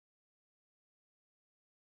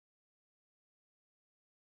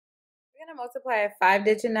We're going to multiply a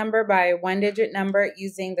 5-digit number by a 1-digit number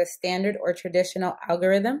using the standard or traditional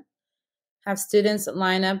algorithm. Have students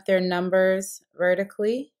line up their numbers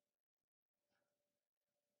vertically.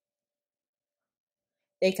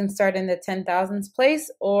 They can start in the 10,000s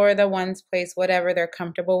place or the ones place, whatever they're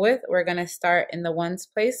comfortable with. We're going to start in the ones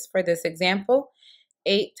place for this example.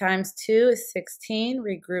 8 times 2 is 16.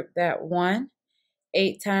 Regroup that 1.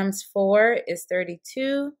 8 times 4 is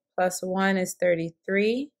 32. Plus 1 is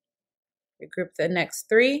 33. Regroup the next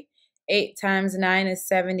 3. 8 times 9 is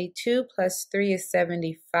 72. Plus 3 is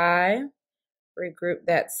 75. Regroup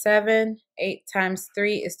that 7. 8 times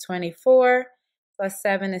 3 is 24. Plus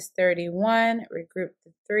 7 is 31. Regroup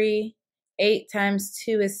the 3. 8 times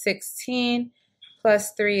 2 is 16.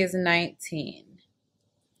 Plus 3 is 19.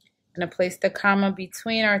 I'm going to place the comma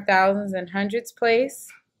between our thousands and hundreds place.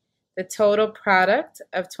 The total product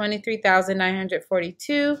of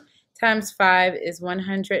 23,942 times 5 is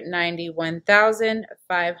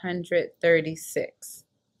 191,536.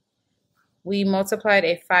 We multiplied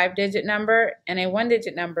a 5-digit number and a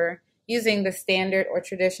 1-digit number using the standard or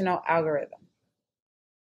traditional algorithm.